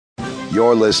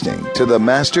You're listening to The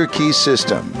Master Key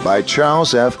System by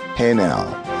Charles F.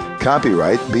 Haanel.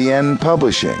 Copyright BN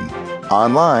Publishing.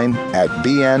 Online at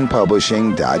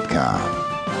bnpublishing.com.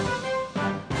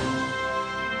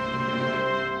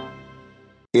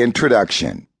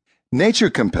 Introduction. Nature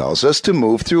compels us to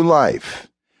move through life.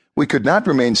 We could not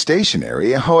remain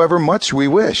stationary however much we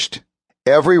wished.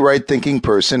 Every right-thinking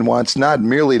person wants not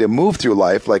merely to move through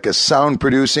life like a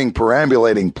sound-producing,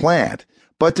 perambulating plant,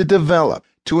 but to develop,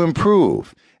 to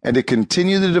improve, and to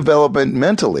continue the development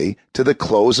mentally to the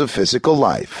close of physical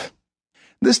life.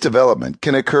 This development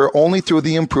can occur only through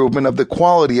the improvement of the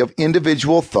quality of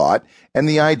individual thought and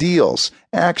the ideals,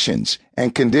 actions,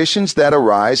 and conditions that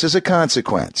arise as a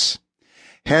consequence.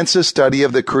 Hence, a study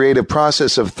of the creative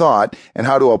process of thought and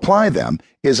how to apply them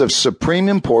is of supreme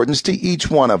importance to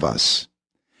each one of us.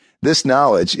 This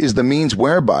knowledge is the means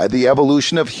whereby the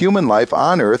evolution of human life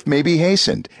on earth may be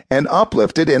hastened and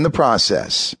uplifted in the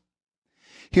process.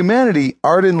 Humanity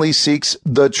ardently seeks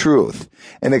the truth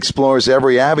and explores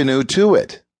every avenue to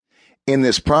it. In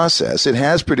this process, it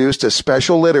has produced a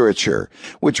special literature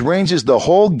which ranges the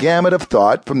whole gamut of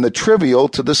thought from the trivial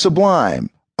to the sublime,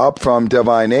 up from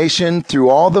divination through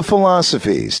all the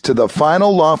philosophies to the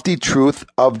final lofty truth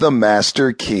of the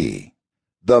Master Key.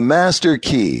 The Master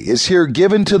Key is here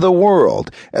given to the world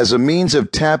as a means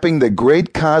of tapping the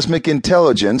great cosmic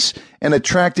intelligence and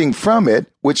attracting from it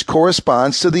which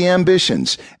corresponds to the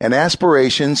ambitions and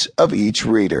aspirations of each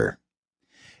reader.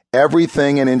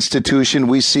 Everything and institution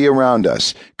we see around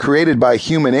us, created by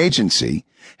human agency,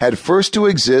 had first to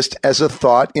exist as a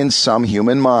thought in some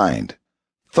human mind.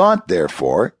 Thought,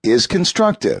 therefore, is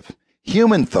constructive.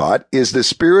 Human thought is the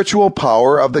spiritual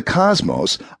power of the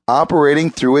cosmos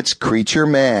operating through its creature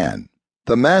man.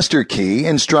 The Master Key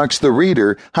instructs the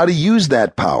reader how to use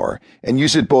that power and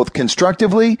use it both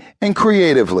constructively and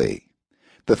creatively.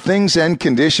 The things and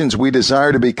conditions we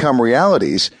desire to become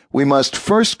realities, we must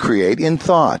first create in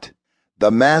thought.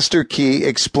 The Master Key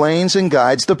explains and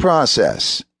guides the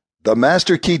process. The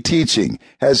Master Key teaching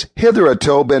has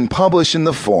hitherto been published in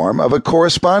the form of a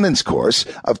correspondence course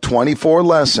of 24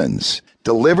 lessons,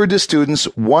 delivered to students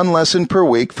one lesson per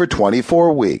week for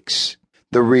 24 weeks.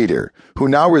 The reader, who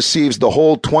now receives the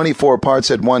whole 24 parts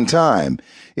at one time,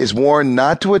 is warned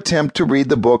not to attempt to read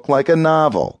the book like a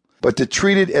novel, but to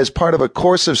treat it as part of a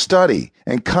course of study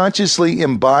and consciously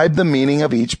imbibe the meaning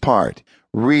of each part,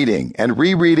 reading and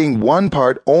rereading one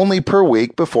part only per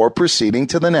week before proceeding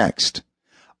to the next.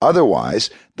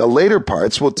 Otherwise, the later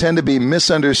parts will tend to be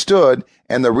misunderstood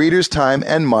and the reader's time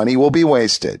and money will be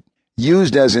wasted.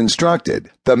 Used as instructed,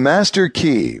 the Master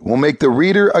Key will make the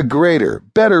reader a greater,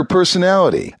 better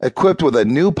personality, equipped with a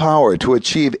new power to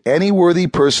achieve any worthy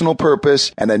personal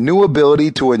purpose and a new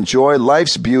ability to enjoy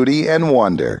life's beauty and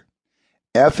wonder.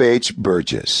 F. H.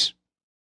 Burgess.